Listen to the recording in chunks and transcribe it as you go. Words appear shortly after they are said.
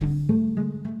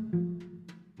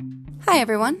Hi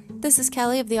everyone, this is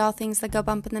Kelly of the All Things That Go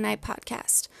Bump in the Night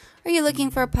podcast. Are you looking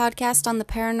for a podcast on the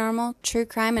paranormal, true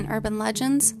crime, and urban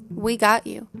legends? We got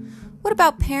you. What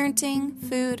about parenting,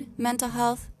 food, mental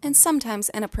health, and sometimes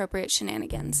inappropriate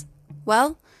shenanigans?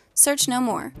 Well, search no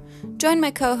more. Join my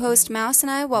co-host Mouse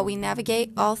and I while we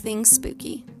navigate all things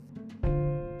spooky.